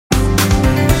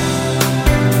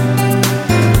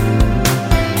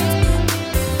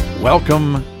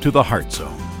Welcome to the Heart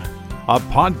Zone, a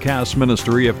podcast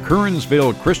ministry of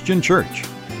Kernsville Christian Church,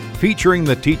 featuring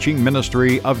the teaching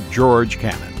ministry of George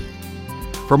Cannon.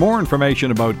 For more information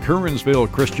about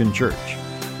Kernsville Christian Church,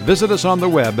 visit us on the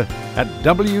web at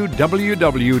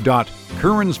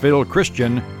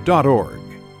www.kernsvillechristian.org.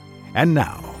 And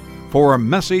now, for a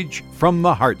message from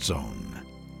the Heart Zone.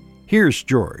 Here's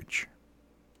George.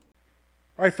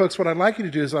 All right, folks, what I'd like you to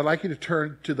do is I'd like you to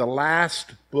turn to the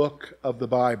last book of the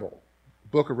Bible,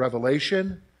 book of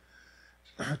Revelation.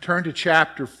 Turn to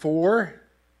chapter 4.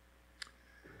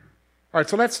 All right,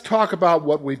 so let's talk about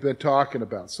what we've been talking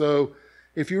about. So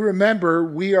if you remember,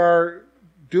 we are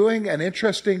doing an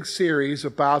interesting series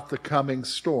about the coming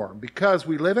storm because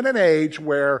we live in an age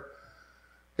where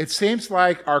it seems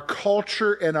like our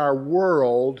culture and our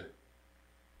world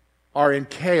are in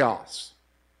chaos.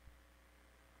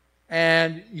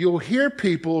 And you'll hear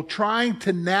people trying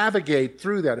to navigate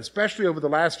through that, especially over the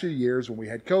last few years when we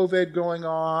had COVID going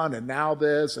on and now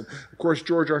this. And of course,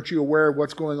 George, aren't you aware of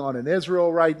what's going on in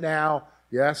Israel right now?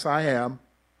 Yes, I am.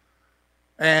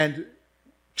 And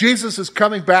Jesus is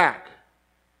coming back.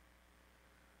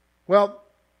 Well,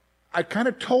 I kind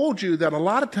of told you that a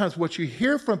lot of times what you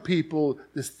hear from people,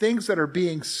 the things that are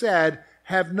being said,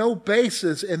 have no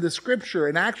basis in the Scripture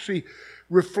and actually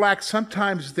reflect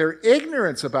sometimes their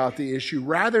ignorance about the issue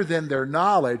rather than their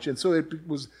knowledge. And so it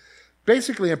was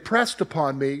basically impressed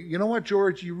upon me, you know what,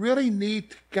 George, you really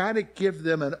need to kind of give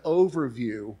them an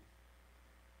overview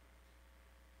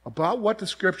about what the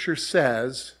Scripture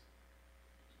says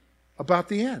about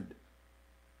the end.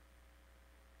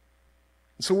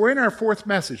 So we're in our fourth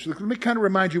message. Let me kind of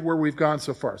remind you where we've gone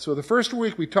so far. So the first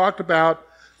week we talked about,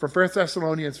 from 1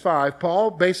 Thessalonians 5,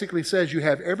 Paul basically says you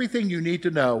have everything you need to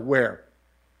know where?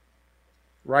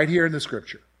 Right here in the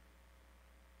Scripture.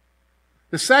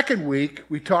 The second week,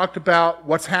 we talked about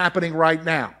what's happening right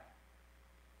now.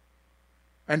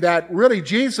 And that really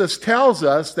Jesus tells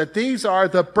us that these are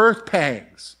the birth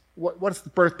pangs. What's the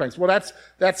birth pangs? Well,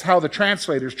 that's how the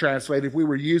translators translate. If we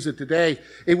were to use it today,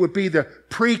 it would be the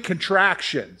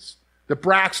pre-contractions, the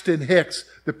Braxton Hicks,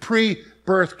 the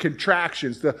pre-birth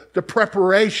contractions, the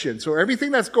preparation. So everything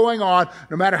that's going on,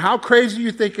 no matter how crazy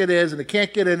you think it is, and it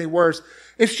can't get any worse,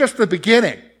 it's just the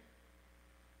beginning.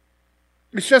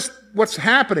 It's just what's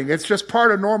happening. It's just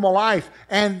part of normal life.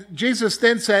 And Jesus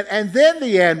then said, and then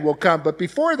the end will come. But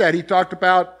before that, he talked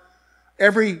about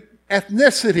every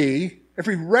ethnicity,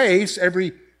 every race,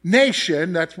 every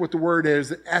nation. That's what the word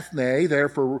is, ethne, there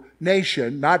for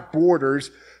nation, not borders.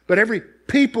 But every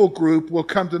people group will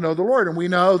come to know the Lord. And we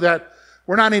know that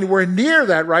we're not anywhere near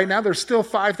that right now. There's still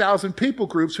 5,000 people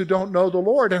groups who don't know the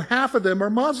Lord, and half of them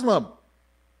are Muslim.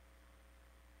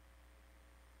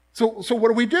 So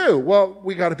what do? Well,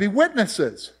 we got to be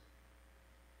witnesses.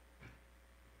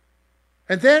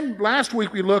 And then last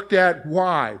week we looked at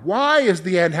why. Why is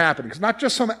the end happening? It's not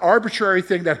just some arbitrary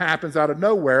thing that happens out of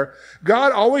nowhere.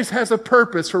 God always has a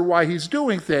purpose for why he's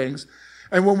doing things.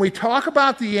 And when we talk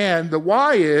about the end, the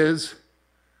why is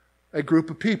a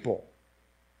group of people.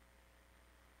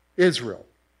 Israel.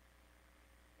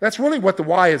 That's really what the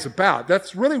why is about.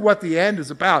 That's really what the end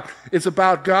is about. It's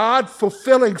about God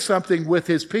fulfilling something with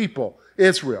his people,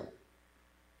 Israel.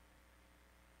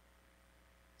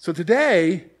 So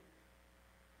today,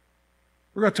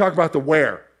 we're going to talk about the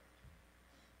where.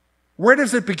 Where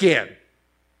does it begin?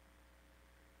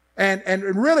 And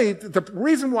really, the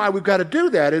reason why we've got to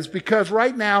do that is because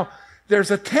right now,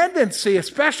 there's a tendency,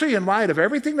 especially in light of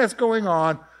everything that's going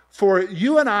on, for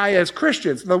you and I as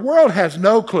Christians. The world has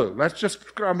no clue. I'm going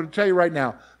to tell you right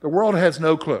now, the world has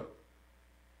no clue.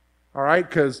 All right?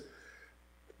 Because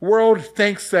the world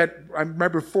thinks that, I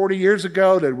remember 40 years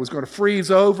ago, that it was going to freeze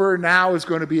over. Now it's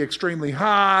going to be extremely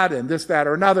hot and this, that,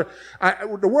 or another.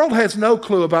 The world has no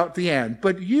clue about the end.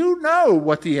 But you know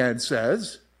what the end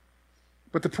says.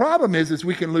 But the problem is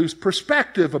we can lose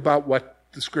perspective about what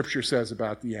the Scripture says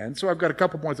about the end. So I've got a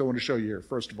couple points I want to show you here,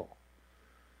 first of all.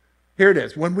 Here it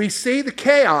is. When we see the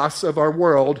chaos of our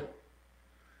world,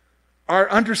 our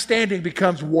understanding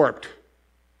becomes warped.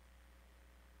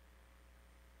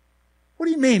 What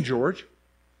do you mean, George?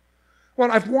 Well,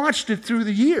 I've watched it through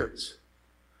the years.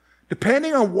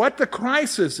 Depending on what the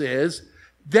crisis is,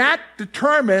 that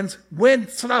determines when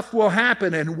stuff will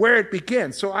happen and where it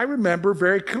begins. So I remember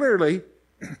very clearly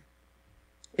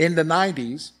in the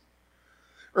 90s,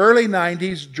 early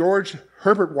 90s, George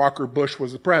Herbert Walker Bush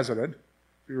was the president.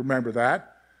 You remember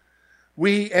that.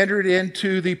 We entered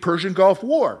into the Persian Gulf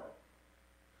War,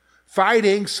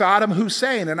 fighting Saddam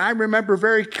Hussein. And I remember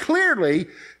very clearly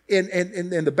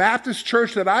in the Baptist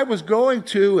church that I was going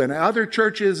to and other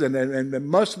churches and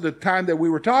most of the time that we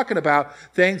were talking about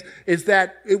things is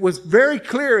that it was very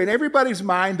clear in everybody's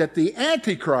mind that the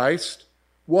Antichrist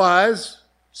was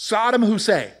Saddam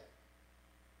Hussein.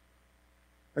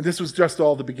 And this was just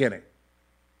all the beginning.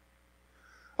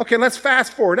 Okay, let's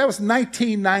fast forward. That was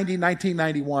 1990,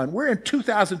 1991. We're in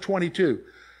 2022.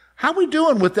 How are we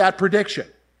doing with that prediction?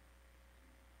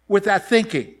 With that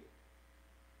thinking?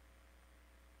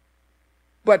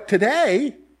 But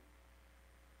today,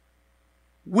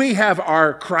 we have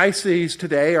our crises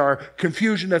today, our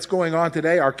confusion that's going on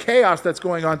today, our chaos that's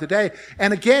going on today.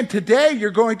 And again, today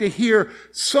you're going to hear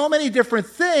so many different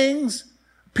things,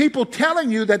 people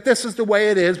telling you that this is the way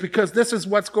it is because this is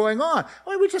what's going on.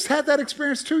 Well, we just had that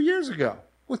experience 2 years ago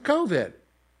with COVID.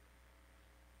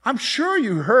 I'm sure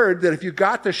you heard that if you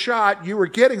got the shot, you were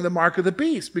getting the mark of the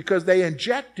beast because they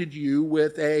injected you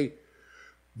with a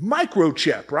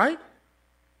microchip, right?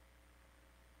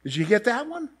 Did you get that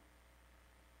one?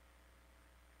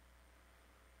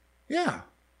 Yeah.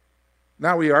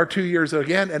 Now we are 2 years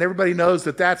again, and everybody knows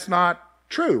that that's not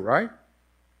true, right?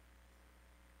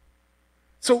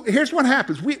 So here's what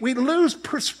happens. We lose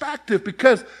perspective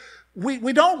because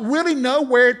we don't really know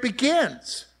where it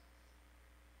begins.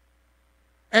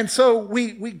 And so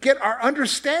we get our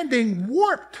understanding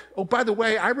warped. Oh, by the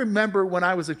way, I remember when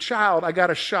I was a child, I got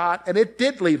a shot, and it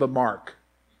did leave a mark.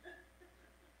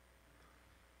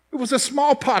 It was a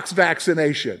smallpox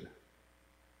vaccination.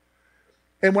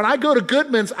 And when I go to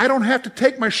Goodman's, I don't have to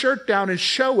take my shirt down and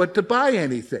show it to buy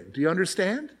anything. Do you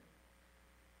understand?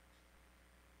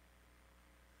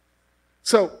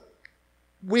 So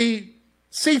we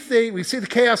see the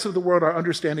chaos of the world, our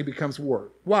understanding becomes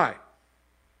warped. Why?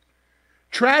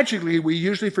 Tragically, we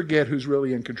usually forget who's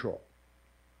really in control.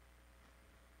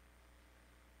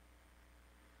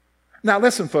 Now,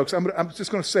 listen, folks, I'm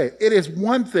just going to say, it is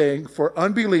one thing for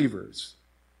unbelievers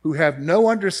who have no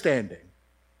understanding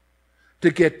to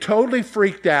get totally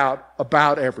freaked out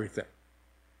about everything.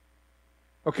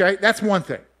 Okay? That's one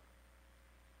thing.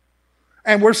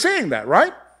 And we're seeing that,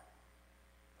 right?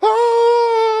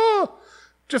 Oh!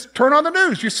 Just turn on the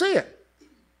news, you see it.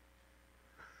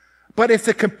 But it's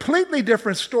a completely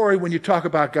different story when you talk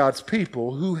about God's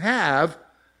people who have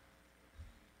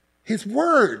His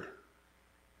Word.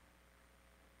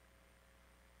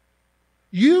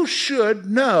 You should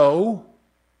know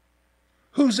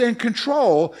who's in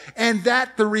control, and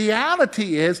that the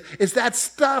reality is that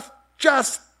stuff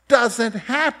just doesn't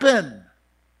happen.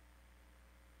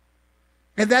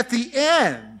 And at the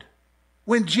end,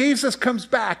 when Jesus comes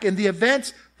back, and the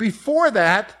events before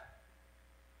that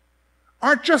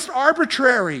aren't just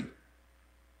arbitrary.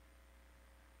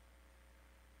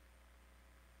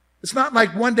 It's not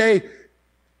like one day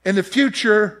in the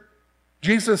future,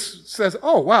 Jesus says,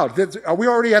 oh, wow, are we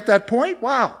already at that point?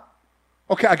 Wow.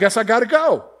 Okay, I guess I got to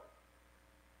go.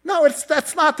 No,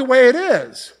 that's not the way it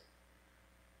is.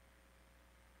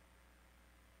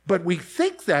 But we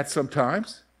think that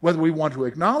sometimes, whether we want to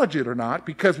acknowledge it or not,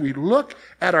 because we look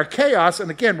at our chaos, and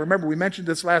again, remember we mentioned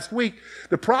this last week,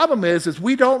 the problem is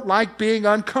we don't like being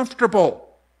uncomfortable.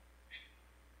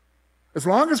 As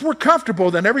long as we're comfortable,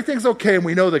 then everything's okay and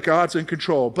we know that God's in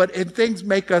control. But if things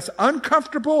make us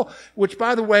uncomfortable, which,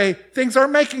 by the way, things are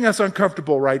making us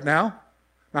uncomfortable right now,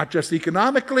 not just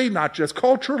economically, not just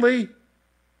culturally,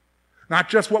 not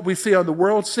just what we see on the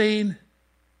world scene,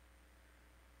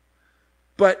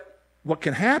 but what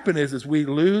can happen is we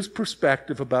lose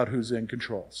perspective about who's in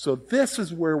control. So this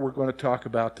is where we're going to talk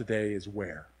about today is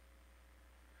where.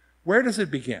 Where does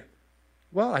it begin?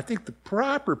 Well, I think the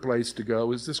proper place to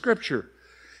go is the Scripture.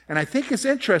 And I think it's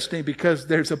interesting because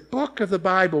there's a book of the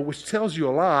Bible which tells you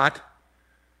a lot,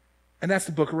 and that's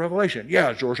the book of Revelation.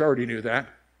 Yeah, George, I already knew that.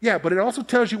 Yeah, but it also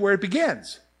tells you where it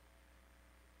begins.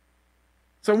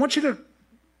 So I want you to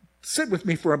sit with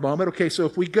me for a moment. Okay, so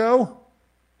if we go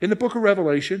in the book of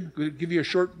Revelation, I'll give you a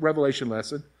short Revelation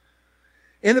lesson.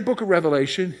 In the book of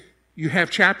Revelation, you have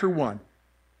chapter 1.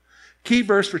 Key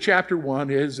verse for chapter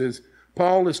 1 is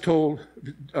John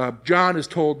is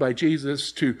told by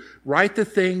Jesus to write the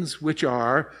things which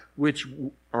are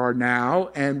now,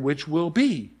 and which will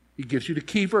be. He gives you the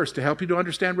key verse to help you to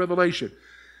understand Revelation.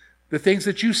 The things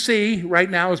that you see right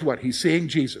now is what? He's seeing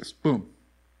Jesus. Boom.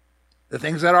 The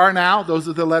things that are now, those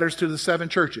are the letters to the 7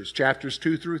 churches, chapters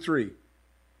 2 through 3.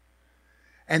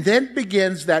 And then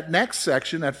begins that next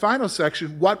section, that final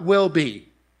section, what will be.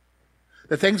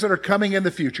 The things that are coming in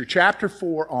the future, chapter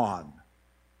 4 on.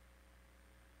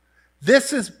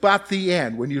 This is about the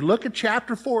end. When you look at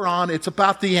chapter 4 on, it's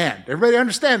about the end. Everybody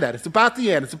understand that? It's about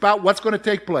the end. It's about what's going to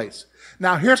take place.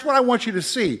 Now, here's what I want you to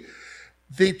see.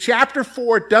 The chapter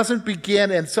 4 doesn't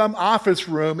begin in some office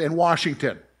room in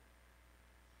Washington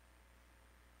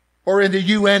or in the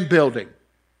UN building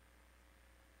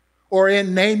or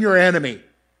in Name Your Enemy.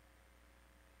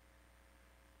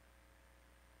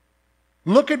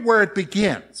 Look at where it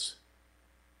begins.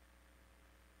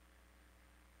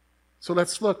 So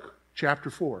let's look, chapter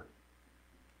 4,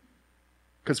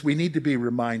 because we need to be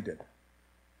reminded.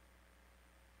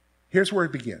 Here's where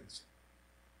it begins.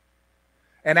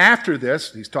 And after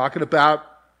this, he's talking about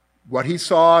what he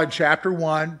saw in chapter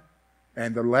 1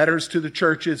 and the letters to the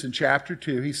churches in chapter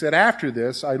 2. He said, after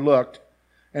this I looked,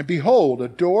 and behold, a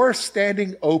door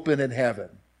standing open in heaven.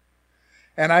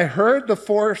 And I heard the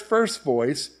first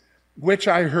voice, which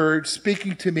I heard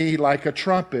speaking to me like a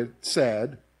trumpet,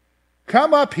 said,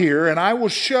 come up here, and I will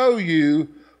show you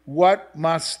what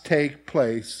must take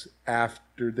place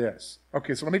after this.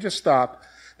 Okay, so let me just stop.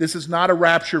 This is not a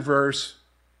rapture verse.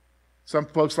 Some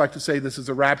folks like to say this is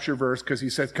a rapture verse because he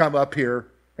says, come up here,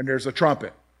 and there's a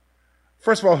trumpet.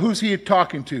 First of all, who's he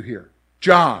talking to here?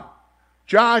 John.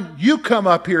 John, you come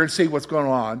up here and see what's going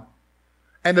on.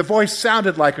 And the voice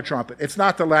sounded like a trumpet. It's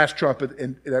not the last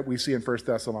trumpet that we see in 1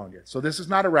 Thessalonians. So this is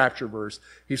not a rapture verse.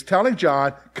 He's telling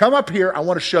John, come up here, I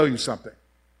want to show you something.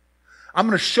 I'm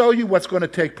going to show you what's going to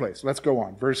take place. Let's go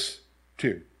on. Verse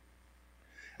 2.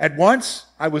 At once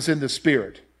I was in the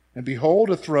Spirit, and behold,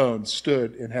 a throne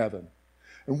stood in heaven,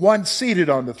 and one seated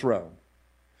on the throne.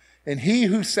 And he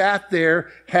who sat there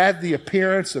had the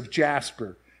appearance of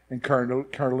jasper and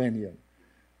carnelian.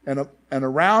 And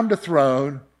around the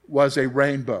throne was a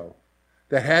rainbow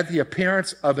that had the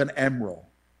appearance of an emerald.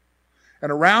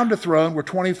 And around the throne were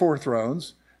 24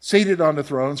 thrones. Seated on the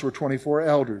thrones were 24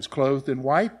 elders, clothed in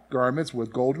white garments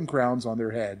with golden crowns on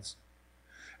their heads.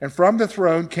 And from the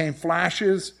throne came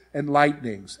flashes and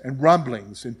lightnings and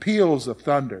rumblings and peals of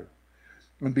thunder.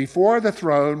 And before the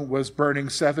throne was burning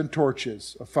 7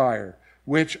 torches of fire,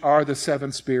 which are the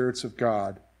 7 spirits of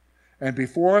God. And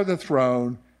before the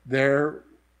throne there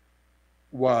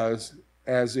was,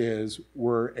 as is,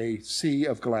 were a sea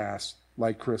of glass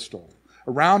like crystal.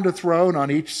 Around the throne,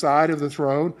 on each side of the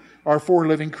throne, are 4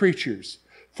 living creatures,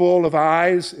 full of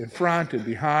eyes in front and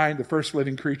behind. The first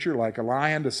living creature like a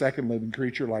lion, the second living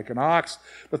creature like an ox,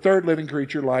 the third living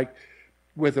creature like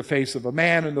with the face of a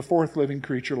man, and the fourth living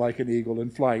creature like an eagle in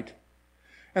flight.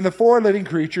 And the 4 living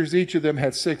creatures, each of them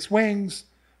had 6 wings,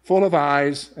 full of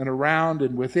eyes, and around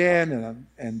and within,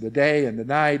 and the day and the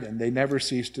night, and they never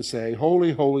cease to say,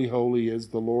 holy, holy, holy is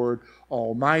the Lord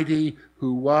Almighty,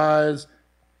 who was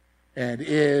and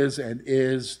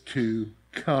is to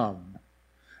come.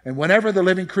 And whenever the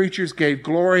living creatures gave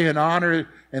glory and honor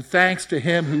and thanks to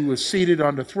him who was seated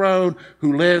on the throne,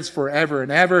 who lives forever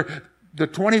and ever, the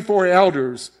 24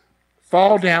 elders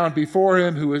fall down before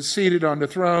him who is seated on the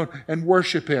throne and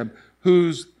worship him,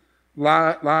 who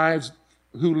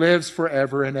lives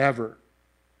forever and ever.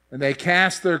 And they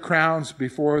cast their crowns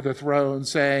before the throne,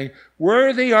 saying,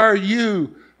 worthy are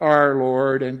you, our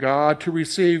Lord and God, to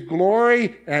receive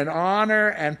glory and honor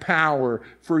and power,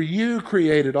 for you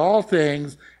created all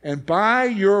things, and by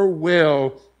your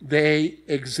will they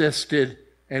existed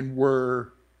and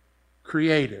were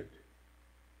created.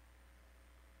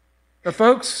 Now,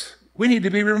 folks, we need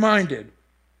to be reminded.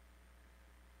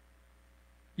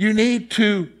 You need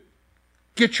to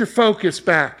get your focus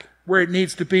back where it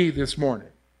needs to be this morning.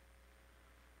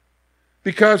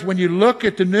 Because when you look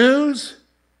at the news,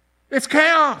 it's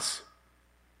chaos.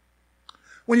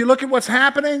 When you look at what's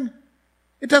happening,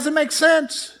 it doesn't make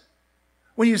sense.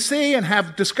 When you see and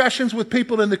have discussions with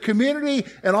people in the community,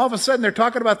 and all of a sudden they're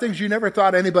talking about things you never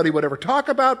thought anybody would ever talk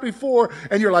about before,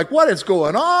 and you're like, what is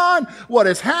going on? What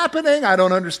is happening? I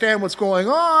don't understand what's going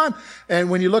on. And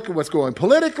when you look at what's going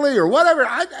politically or whatever,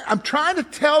 I'm trying to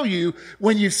tell you,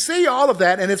 when you see all of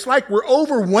that, and it's like we're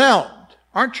overwhelmed.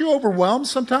 Aren't you overwhelmed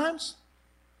sometimes?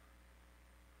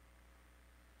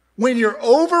 When you're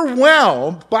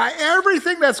overwhelmed by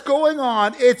everything that's going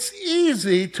on, it's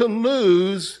easy to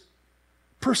lose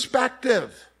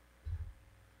perspective.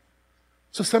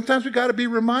 So sometimes we've got to be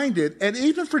reminded. And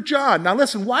even for John, now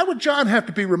listen, why would John have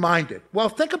to be reminded? Well,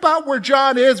 think about where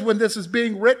John is when this is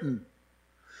being written.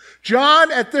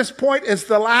 John at this point is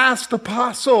the last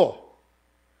apostle.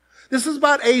 This is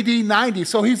about AD 90,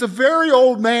 so he's a very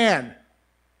old man.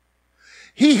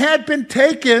 He had been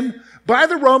taken by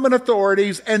the Roman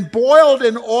authorities and boiled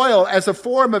in oil as a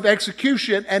form of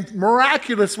execution and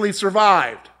miraculously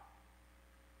survived.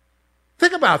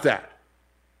 Think about that.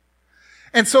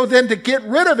 And so then to get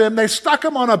rid of him, they stuck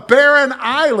him on a barren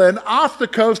island off the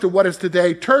coast of what is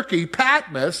today Turkey,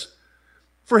 Patmos,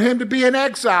 for him to be in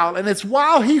exile. And it's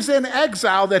while he's in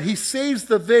exile that he sees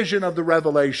the vision of the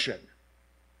Revelation.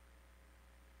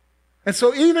 And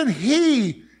so even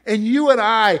he and you and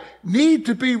I need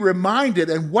to be reminded.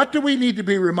 And what do we need to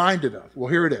be reminded of?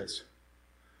 Well, here it is.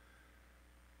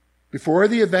 Before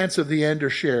the events of the end are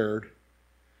shared,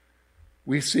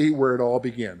 we see where it all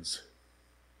begins.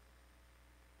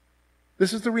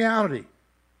 This is the reality.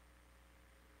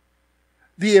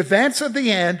 The events of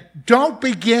the end don't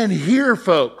begin here,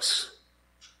 folks.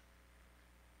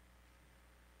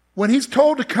 When he's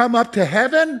told to come up to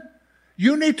heaven,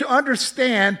 you need to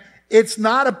understand it's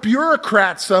not a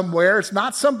bureaucrat somewhere. It's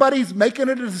not somebody's making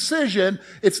a decision.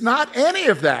 It's not any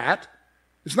of that.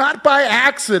 It's not by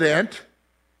accident.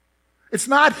 It's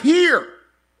not here.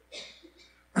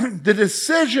 The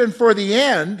decision for the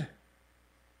end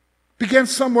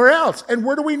begins somewhere else. And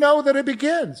where do we know that it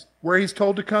begins? Where he's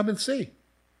told to come and see.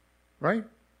 Right?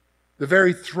 The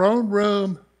very throne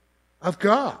room of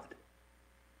God.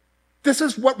 This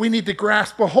is what we need to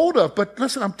grasp a hold of. But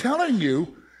listen, I'm telling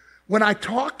you, when I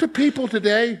talk to people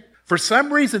today, for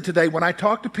some reason today, when I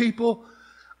talk to people,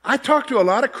 I talk to a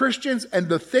lot of Christians, and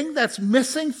the thing that's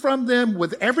missing from them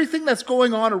with everything that's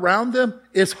going on around them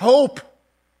is hope.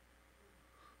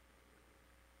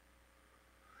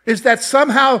 Is that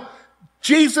somehow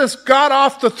Jesus got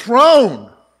off the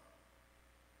throne.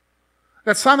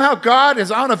 That somehow God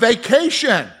is on a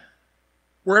vacation,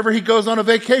 wherever he goes on a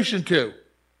vacation to.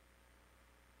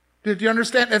 Did you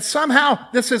understand? And somehow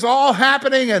this is all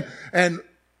happening and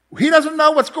he doesn't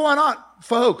know what's going on.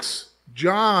 Folks,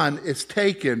 John is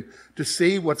taken to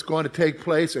see what's going to take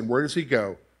place. And where does he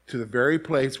go? To the very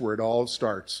place where it all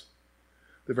starts.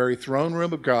 The very throne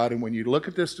room of God. And when you look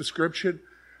at this description,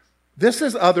 this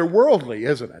is otherworldly,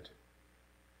 isn't it?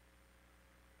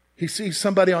 He sees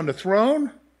somebody on the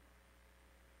throne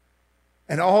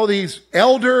and all these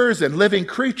elders and living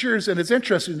creatures. And it's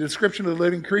interesting, the description of the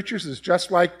living creatures is just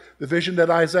like the vision that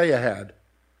Isaiah had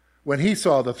when he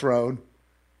saw the throne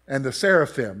and the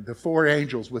seraphim, the 4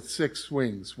 angels with 6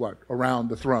 wings, around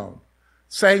the throne,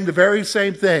 saying the very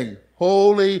same thing.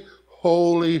 Holy,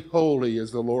 holy, holy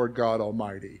is the Lord God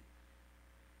Almighty.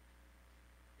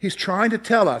 He's trying to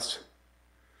tell us,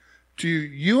 to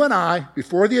you and I,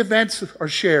 before the events are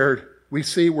shared, we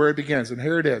see where it begins. And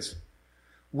here it is.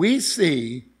 We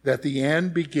see that the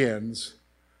end begins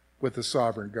with the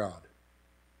sovereign God.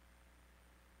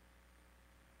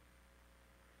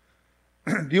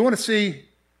 Do you want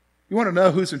to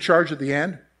know who's in charge of the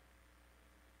end?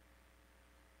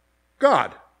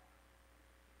 God.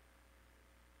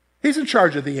 He's in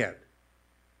charge of the end.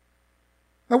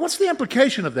 Now, what's the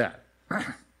implication of that?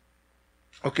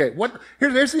 Okay,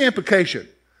 here's the implication.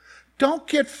 Don't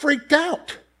get freaked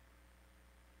out.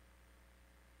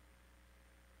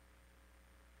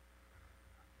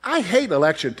 I hate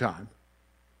election time.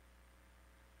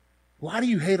 Why do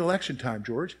you hate election time,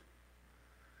 George?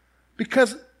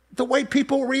 Because the way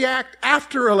people react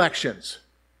after elections.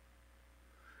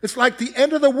 It's like the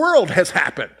end of the world has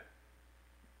happened.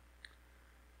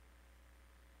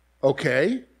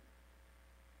 Okay.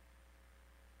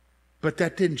 But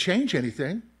that didn't change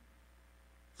anything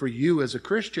for you as a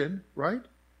Christian, right?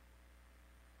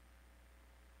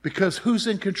 Because who's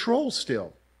in control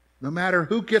still, no matter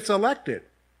who gets elected?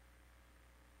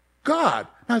 God.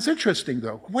 Now, it's interesting,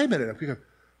 though. Wait a minute.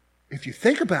 If you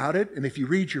think about it, and if you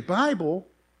read your Bible,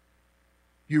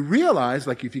 you realize,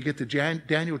 like if you get to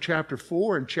Daniel chapter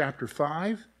 4 and chapter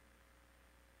 5,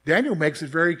 Daniel makes it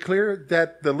very clear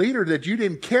that the leader that you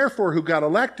didn't care for who got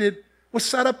elected was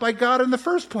set up by God in the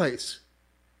first place.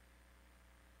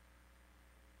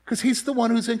 Because he's the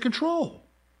one who's in control.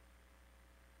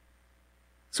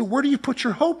 So where do you put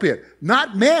your hope in?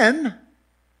 Not men,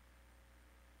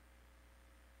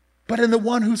 but in the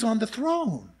one who's on the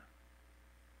throne.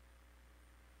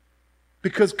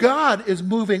 Because God is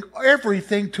moving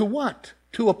everything to what?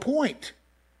 To a point.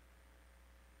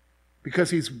 Because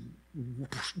he's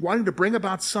wanting to bring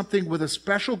about something with a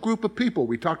special group of people.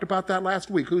 We talked about that last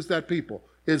week. Who's that people?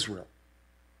 Israel.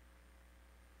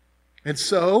 And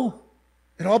so,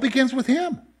 it all begins with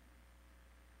him.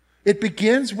 It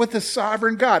begins with the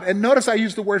sovereign God. And notice I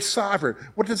use the word sovereign.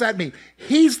 What does that mean?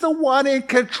 He's the one in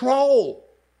control.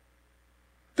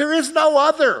 There is no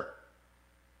other.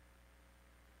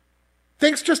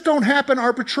 Things just don't happen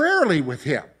arbitrarily with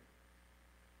him.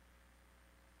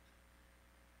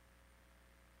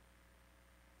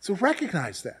 So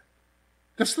recognize that.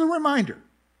 Just a reminder.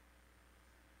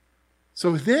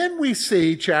 So then we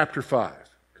see chapter 5,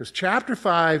 because chapter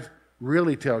 5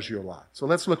 really tells you a lot. So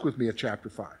let's look with me at chapter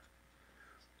 5.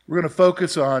 We're going to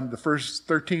focus on the first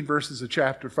 13 verses of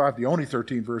chapter 5, the only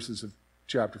 13 verses of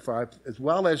chapter 5, as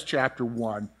well as chapter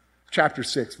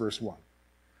 6, verse 1.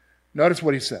 Notice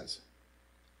what he says.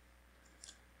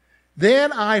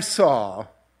 Then I saw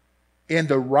in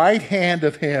the right hand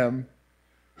of him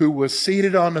who was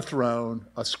seated on the throne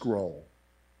a scroll,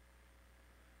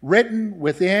 written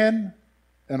within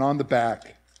and on the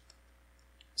back,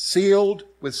 sealed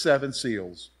with 7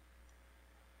 seals.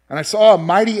 And I saw a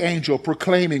mighty angel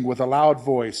proclaiming with a loud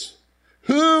voice,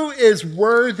 "Who is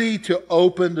worthy to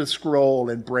open the scroll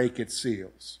and break its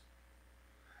seals?"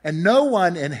 And no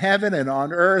one in heaven and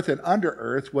on earth and under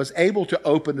earth was able to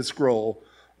open the scroll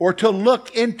or to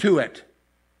look into it.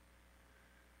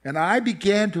 And I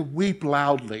began to weep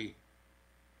loudly,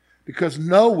 because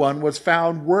no one was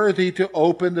found worthy to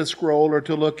open the scroll or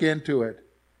to look into it.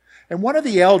 And one of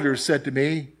the elders said to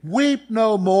me, "Weep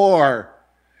no more.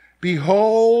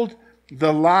 Behold,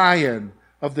 the Lion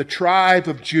of the tribe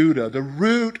of Judah, the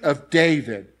Root of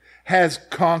David, has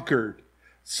conquered,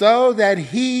 so that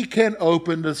he can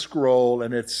open the scroll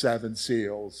and its 7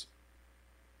 seals."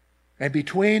 And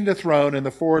between the throne and the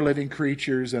 4 living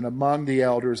creatures and among the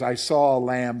elders, I saw a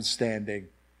lamb standing,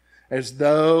 as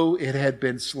though it had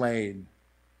been slain,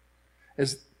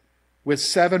 with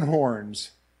 7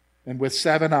 horns and with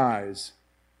 7 eyes,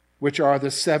 which are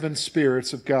the 7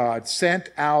 spirits of God, sent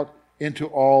out into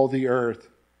all the earth.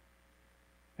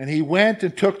 And he went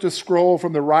and took the scroll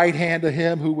from the right hand of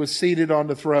him who was seated on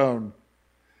the throne.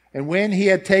 And when he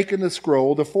had taken the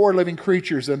scroll, the 4 living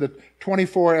creatures and the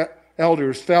 24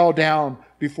 elders fell down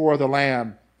before the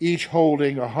Lamb, each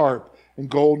holding a harp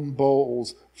and golden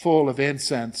bowls full of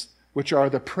incense, which are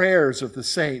the prayers of the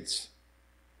saints.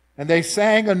 And they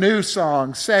sang a new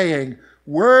song, saying,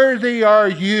 "Worthy are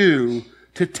you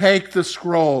to take the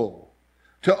scroll,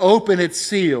 to open its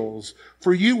seals,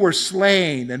 for you were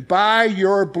slain, and by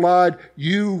your blood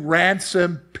you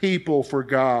ransomed people for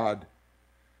God,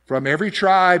 from every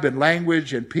tribe and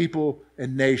language and people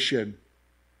and nation.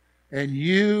 And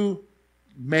you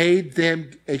made them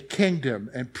a kingdom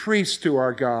and priests to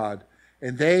our God,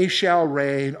 and they shall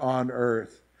reign on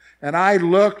earth." And I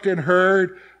looked and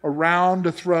heard around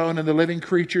the throne and the living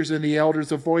creatures and the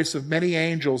elders a voice of many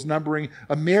angels, numbering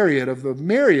a myriad of the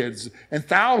myriads and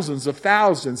thousands of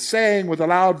thousands, saying with a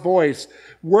loud voice,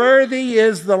 "Worthy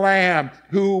is the Lamb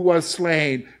who was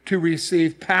slain to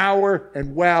receive power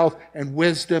and wealth and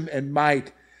wisdom and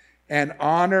might and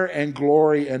honor and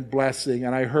glory and blessing."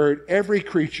 And I heard every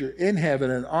creature in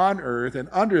heaven and on earth and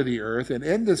under the earth and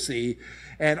in the sea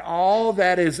and all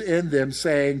that is in them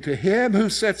saying, "To him who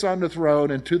sits on the throne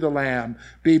and to the Lamb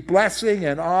be blessing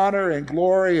and honor and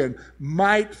glory and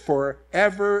might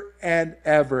forever and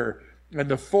ever." And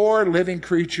the 4 living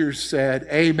creatures said,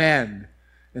 "Amen."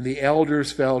 And the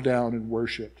elders fell down and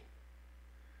worshiped.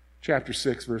 Chapter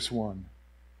 6, verse 1.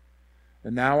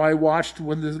 And now I watched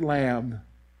when the Lamb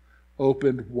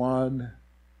opened one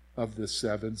of the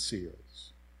 7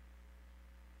 seals.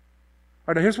 All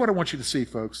right, now here's what I want you to see,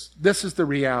 folks. This is the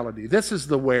reality. This is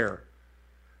the where.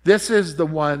 This is the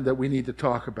one that we need to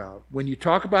talk about. When you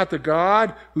talk about the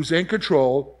God who's in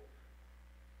control,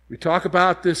 we talk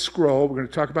about this scroll. We're going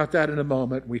to talk about that in a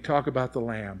moment. We talk about the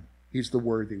Lamb. He's the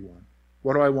worthy one.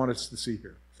 What do I want us to see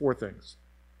here? 4 things.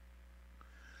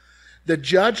 The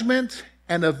judgment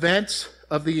and events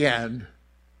of the end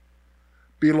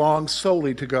belong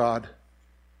solely to God.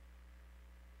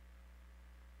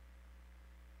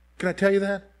 Can I tell you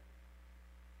that?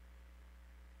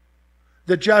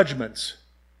 The judgments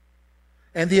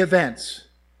and the events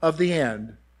of the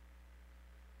end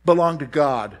belong to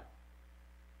God.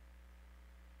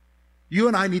 You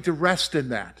and I need to rest in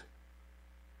that.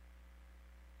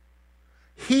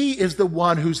 He is the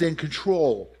one who's in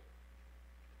control.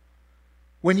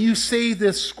 When you see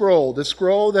this scroll, the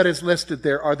scroll that is listed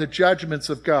there are the judgments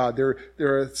of God. There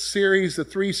are a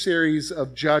 3 series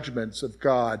of judgments of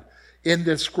God in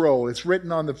this scroll. It's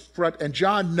written on the front, and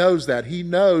John knows that. He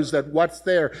knows that what's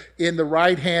there in the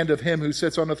right hand of him who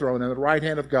sits on the throne and the right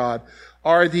hand of God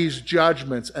are these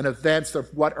judgments and events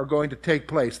of what are going to take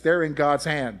place. They're in God's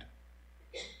hand.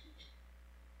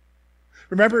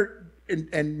 Remember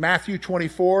in Matthew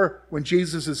 24, when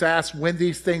Jesus is asked when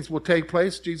these things will take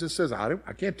place, Jesus says, I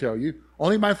can't tell you.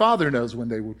 Only my Father knows when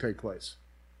they will take place.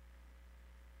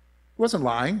 He wasn't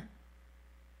lying.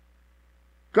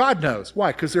 God knows.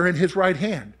 Why? Because they're in his right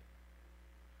hand.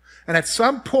 And at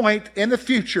some point in the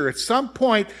future,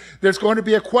 there's going to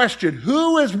be a question.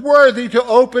 Who is worthy to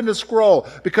open the scroll?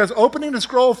 Because opening the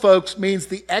scroll, folks, means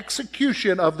the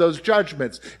execution of those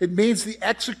judgments. It means the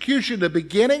execution, the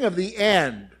beginning of the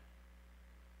end.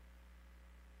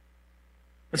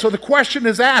 And so the question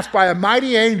is asked by a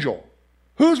mighty angel.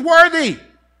 Who's worthy?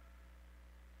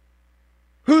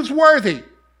 Who's worthy?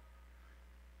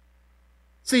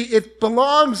 See, it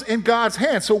belongs in God's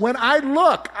hands. So when I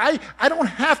look, I don't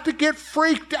have to get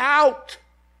freaked out.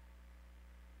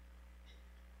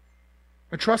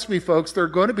 And trust me, folks, there are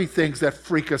going to be things that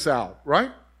freak us out,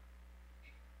 right?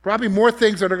 Probably more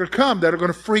things that are going to come that are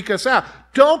going to freak us out.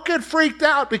 Don't get freaked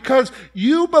out because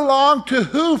you belong to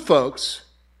who, folks?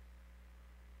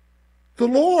 The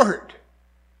Lord.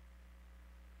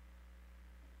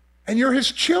 And you're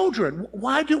His children.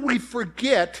 Why do we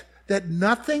forget that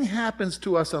nothing happens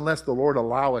to us unless the Lord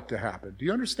allow it to happen? Do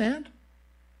you understand?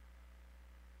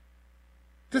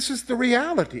 This is the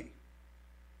reality.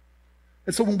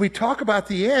 And so when we talk about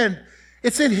the end,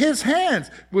 it's in His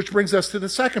hands, which brings us to the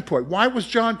second point. Why was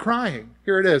John crying?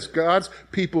 Here it is. God's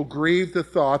people grieve the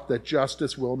thought that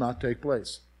justice will not take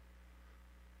place.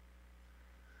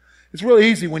 It's really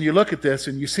easy when you look at this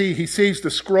and you see he sees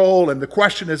the scroll and the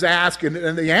question is asked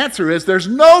and the answer is there's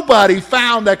nobody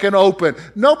found that can open.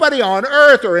 Nobody on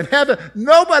earth or in heaven.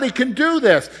 Nobody can do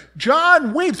this.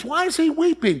 John weeps. Why is he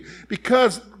weeping?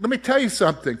 Because let me tell you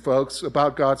something, folks,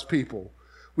 about God's people.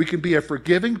 We can be a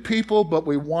forgiving people, but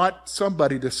we want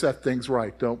somebody to set things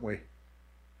right, don't we?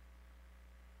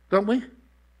 Don't we?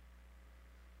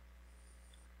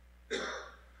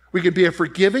 We can be a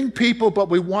forgiving people, but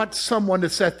we want someone to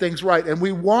set things right. And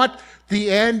we want the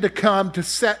end to come to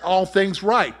set all things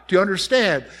right. Do you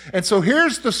understand? And so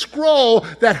here's the scroll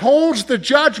that holds the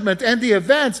judgment and the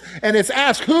events. And it's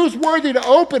asked, who's worthy to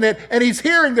open it? And he's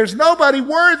hearing there's nobody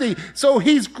worthy. So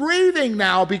he's grieving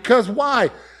now because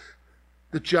why?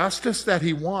 The justice that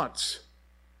he wants.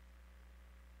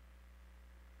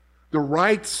 The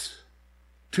rights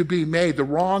to be made, the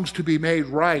wrongs to be made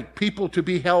right, people to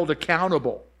be held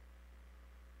accountable.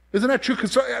 Isn't that true?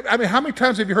 I mean, how many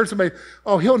times have you heard somebody,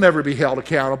 oh, he'll never be held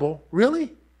accountable?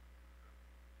 Really?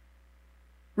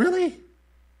 Really?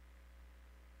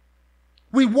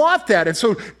 We want that. And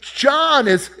so John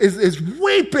is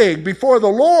weeping before the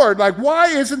Lord, like, why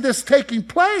isn't this taking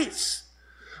place?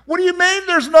 What do you mean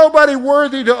there's nobody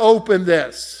worthy to open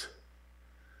this?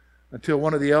 Until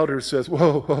one of the elders says,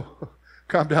 whoa,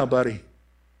 calm down, buddy.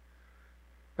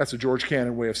 That's a George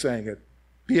Cannon way of saying it.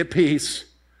 Be at peace.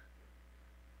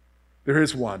 There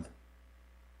is one.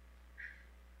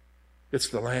 It's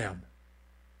the Lamb.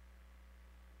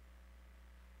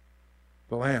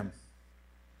 The Lamb.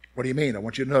 What do you mean? I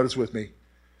want you to notice with me.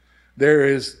 There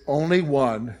is only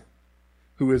one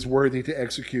who is worthy to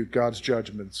execute God's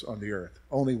judgments on the earth.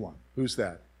 Only one. Who's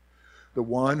that? The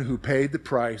one who paid the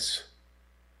price,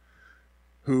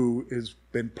 who has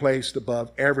been placed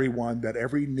above everyone, that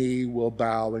every knee will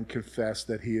bow and confess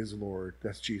that He is Lord.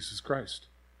 That's Jesus Christ.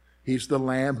 He's the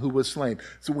Lamb who was slain.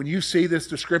 So when you see this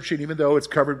description, even though it's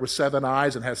covered with 7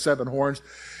 eyes and has 7 horns,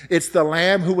 it's the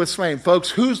Lamb who was slain.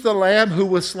 Folks, who's the Lamb who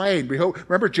was slain? Behold,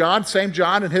 remember John, same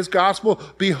John in his gospel?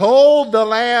 Behold the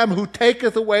Lamb who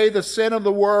taketh away the sin of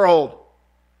the world.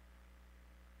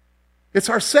 It's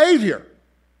our Savior.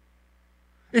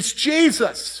 It's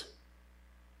Jesus.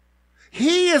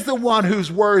 He is the one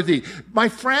who's worthy. My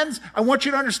friends, I want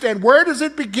you to understand, where does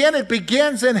it begin? It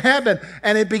begins in heaven.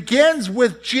 And it begins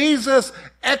with Jesus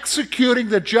executing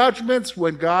the judgments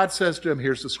when God says to him,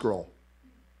 here's the scroll.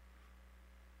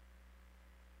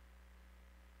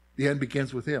 The end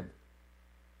begins with him.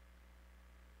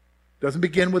 Doesn't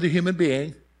begin with a human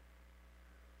being.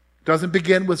 Doesn't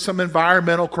begin with some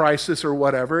environmental crisis or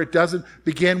whatever. It doesn't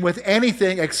begin with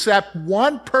anything except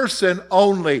one person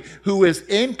only who is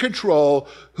in control,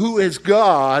 who is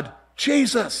God,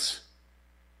 Jesus.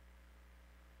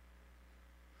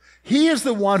 He is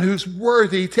the one who's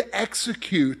worthy to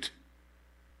execute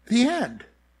the end.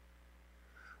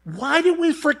 Why do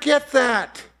we forget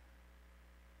that?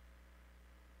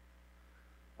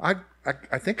 I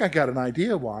think I got an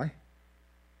idea why.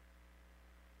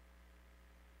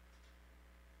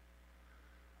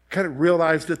 Kind of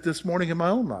realized it this morning in my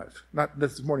own life. Not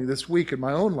this morning, this week in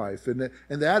my own life. And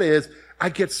that is, I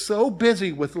get so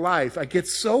busy with life. I get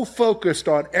so focused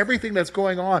on everything that's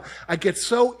going on. I get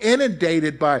so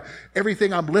inundated by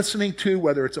everything I'm listening to,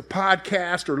 whether it's a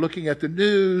podcast or looking at the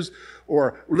news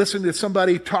or listening to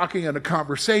somebody talking in a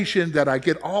conversation, that I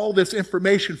get all this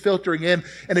information filtering in,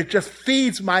 and it just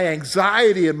feeds my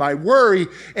anxiety and my worry.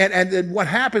 And then what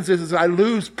happens is I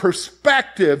lose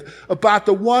perspective about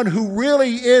the one who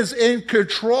really is in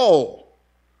control.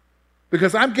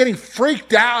 Because I'm getting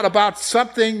freaked out about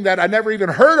something that I never even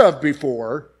heard of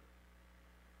before.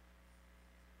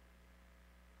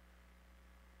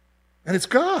 And it's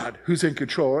God who's in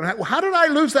control. And how did I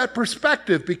lose that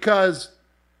perspective? Because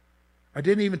I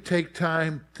didn't even take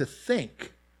time to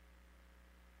think,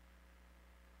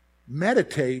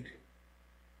 meditate,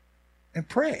 and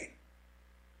pray.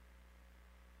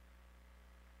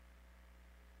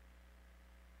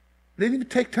 didn't even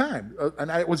take time.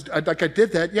 And I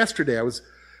did that yesterday.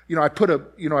 I put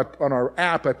on our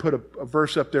app, I put a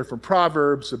verse up there from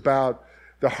Proverbs about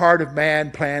the heart of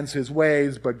man plans his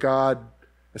ways, but God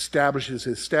establishes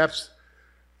his steps.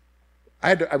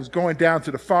 I was going down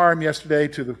to the farm yesterday,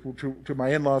 to my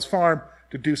in-laws' farm,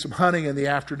 to do some hunting in the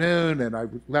afternoon, and I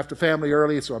left the family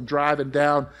early, so I'm driving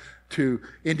down to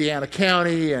Indiana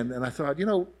County, and I thought,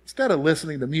 instead of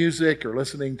listening to music or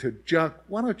listening to junk,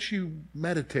 why don't you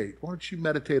meditate? Why don't you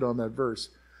meditate on that verse?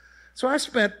 So I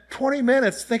spent 20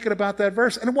 minutes thinking about that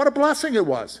verse, and what a blessing it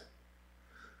was.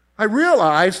 I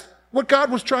realized what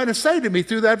God was trying to say to me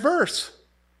through that verse.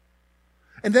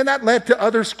 And then that led to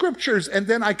other scriptures, and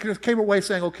then I came away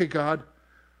saying, okay, God,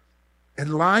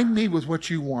 align me with what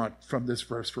you want from this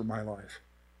verse for my life.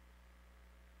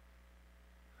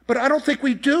 But I don't think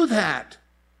we do that.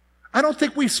 I don't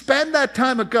think we spend that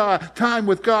time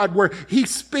with God where he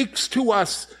speaks to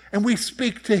us and we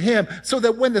speak to him, so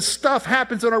that when the stuff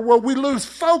happens in our world, we lose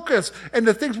focus. And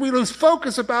the things we lose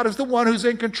focus about is the one who's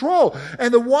in control.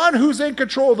 And the one who's in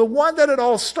control, the one that it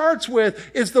all starts with,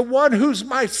 is the one who's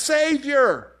my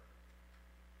Savior,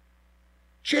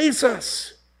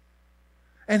 Jesus.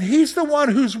 And he's the one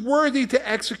who's worthy to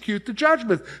execute the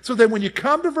judgment. So then when you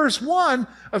come to verse 1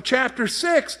 of chapter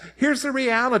 6, here's the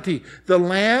reality. The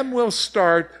Lamb will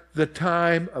start the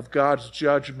time of God's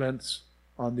judgments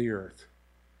on the earth.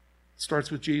 It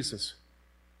starts with Jesus.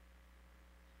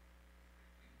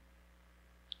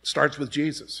 It starts with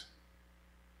Jesus.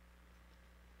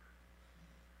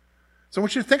 So I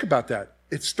want you to think about that.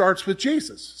 It starts with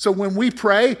Jesus. So when we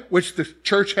pray, which the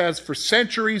church has for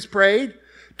centuries prayed,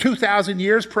 2,000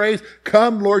 years prays,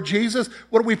 come, Lord Jesus.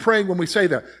 What are we praying when we say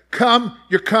that? Come,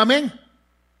 you're coming?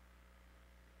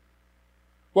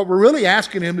 What we're really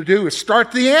asking him to do is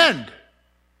start the end.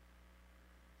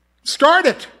 Start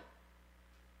it.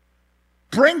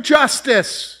 Bring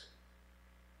justice.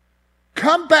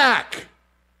 Come back.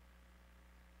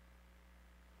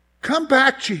 Come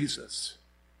back, Jesus.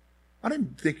 I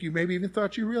didn't think you maybe even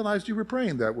thought you realized you were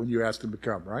praying that when you asked him to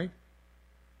come, right?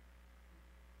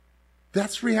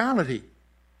 That's reality.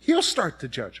 He'll start the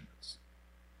judgments.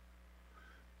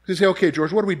 You say, okay,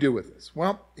 George, what do we do with this?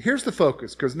 Well, here's the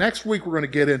focus, because next week we're going to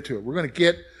get into it. We're going to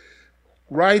get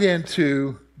right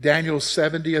into Daniel's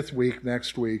 70th week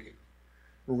next week.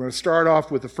 We're going to start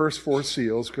off with the first 4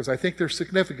 seals, because I think they're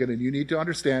significant, and you need to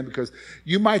understand, because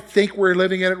you might think we're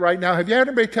living in it right now. Have you had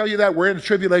anybody tell you that? We're in a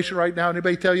tribulation right now.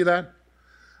 Anybody tell you that?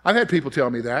 I've had people tell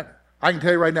me that. I can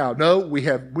tell you right now, no, we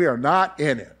are not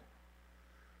in it.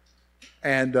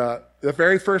 And the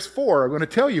very first 4 are going to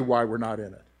tell you why we're not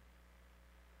in it.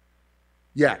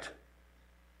 Yet.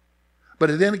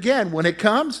 But then again, when it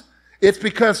comes, it's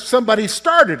because somebody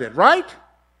started it, right?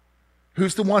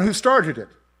 Who's the one who started it?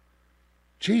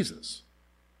 Jesus.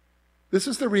 This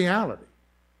is the reality.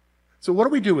 So what do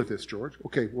we do with this, George?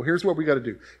 Okay, well, here's what we got to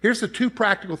do. Here's the 2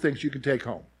 practical things you can take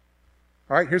home.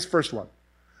 All right, here's the first one.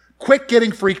 Quit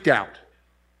getting freaked out.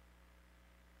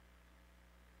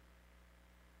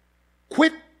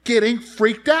 Quit getting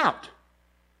freaked out.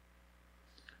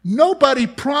 Nobody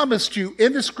promised you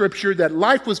in the scripture that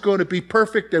life was going to be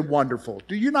perfect and wonderful.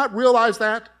 Do you not realize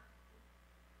that?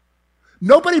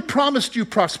 Nobody promised you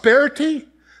prosperity.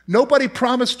 Nobody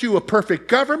promised you a perfect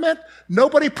government.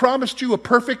 Nobody promised you a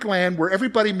perfect land where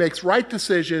everybody makes right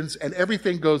decisions and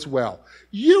everything goes well.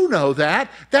 You know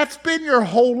that. That's been your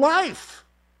whole life.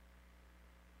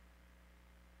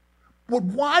 But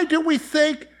why do we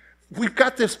think we've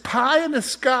got this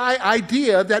pie-in-the-sky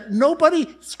idea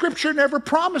that Scripture never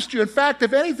promised you? In fact,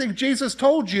 if anything, Jesus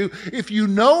told you, if you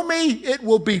know me, it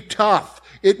will be tough.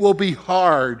 It will be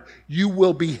hard. You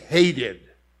will be hated.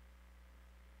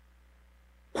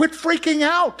 Quit freaking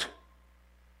out.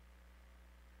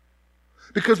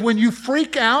 Because when you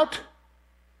freak out,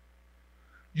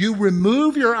 you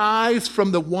remove your eyes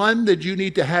from the one that you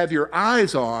need to have your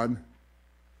eyes on,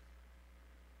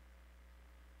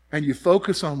 and you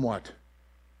focus on what?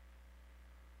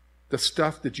 The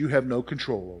stuff that you have no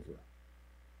control over.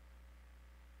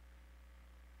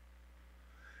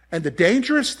 And the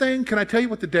dangerous thing, can I tell you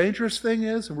what the dangerous thing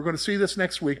is? And we're going to see this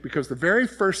next week, because the very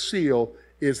first seal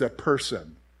is a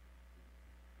person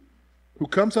who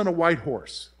comes on a white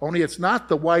horse. Only it's not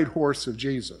the white horse of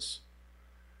Jesus.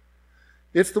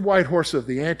 It's the white horse of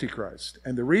the Antichrist.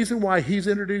 And the reason why he's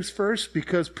introduced first,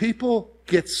 because people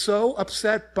get so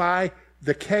upset by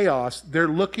the chaos, they're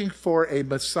looking for a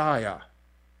Messiah.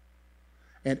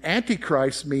 And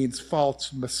Antichrist means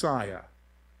false Messiah.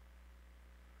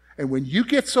 And when you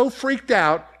get so freaked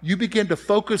out, you begin to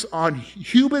focus on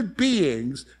human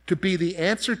beings to be the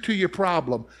answer to your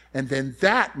problem. And then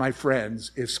that, my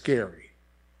friends, is scary.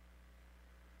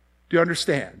 Do you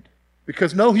understand?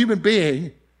 Because no human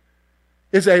being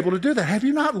is able to do that. Have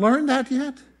you not learned that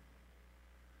yet?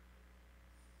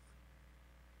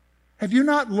 Have you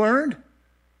not learned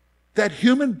that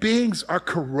human beings are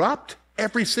corrupt,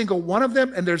 every single one of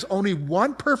them, and there's only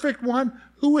one perfect one?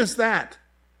 Who is that?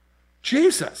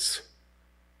 Jesus.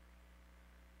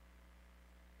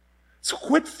 So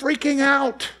quit freaking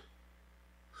out.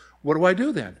 What do I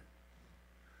do then?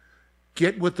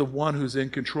 Get with the one who's in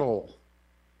control.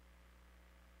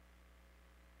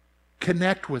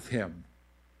 Connect with him.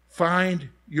 Find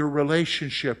your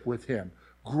relationship with him.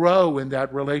 Grow in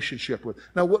that relationship with.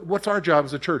 Now, what's our job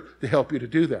as a church? To help you to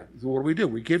do that. So what do?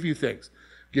 We give you things.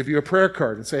 Give you a prayer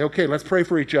card and say, okay, let's pray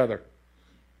for each other.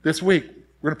 This week,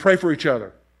 we're going to pray for each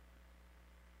other.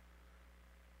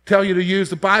 Tell you to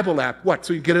use the Bible app. What?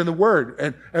 So you get in the Word.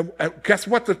 And guess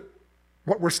what?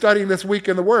 What we're studying this week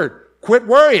in the Word. Quit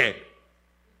worrying.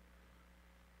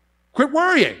 Quit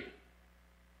worrying.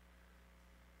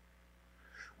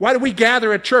 Why do we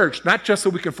gather at church? Not just so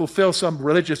we can fulfill some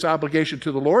religious obligation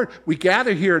to the Lord. We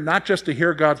gather here not just to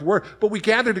hear God's word, but we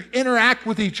gather to interact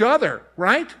with each other,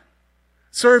 right?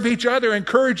 Serve each other,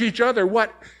 encourage each other.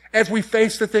 What? As we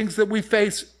face the things that we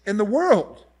face in the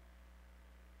world.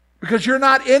 Because you're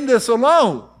not in this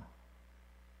alone.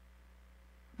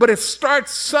 But it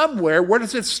starts somewhere. Where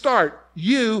does it start?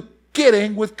 You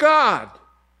getting with God.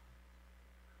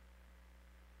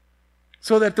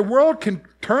 So that the world can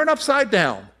turn upside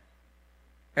down.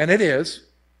 And it is.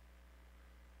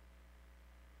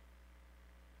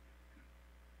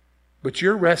 But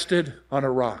you're rested on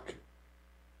a rock.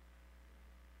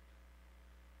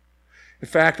 In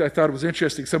fact, I thought it was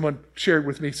interesting. Someone shared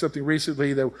with me something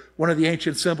recently that one of the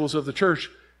ancient symbols of the church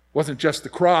wasn't just the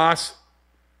cross,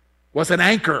 was an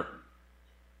anchor.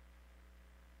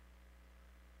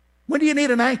 When do you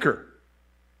need an anchor?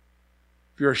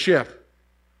 If you're a ship.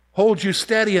 Holds you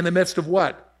steady in the midst of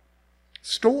what?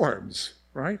 Storms,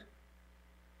 right?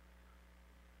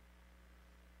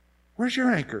 Where's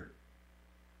your anchor?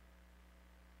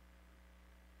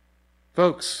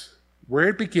 Folks, where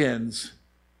it begins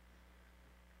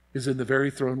is in the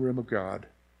very throne room of God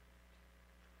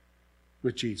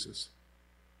with Jesus.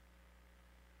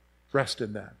 Rest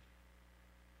in that.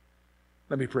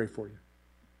 Let me pray for you.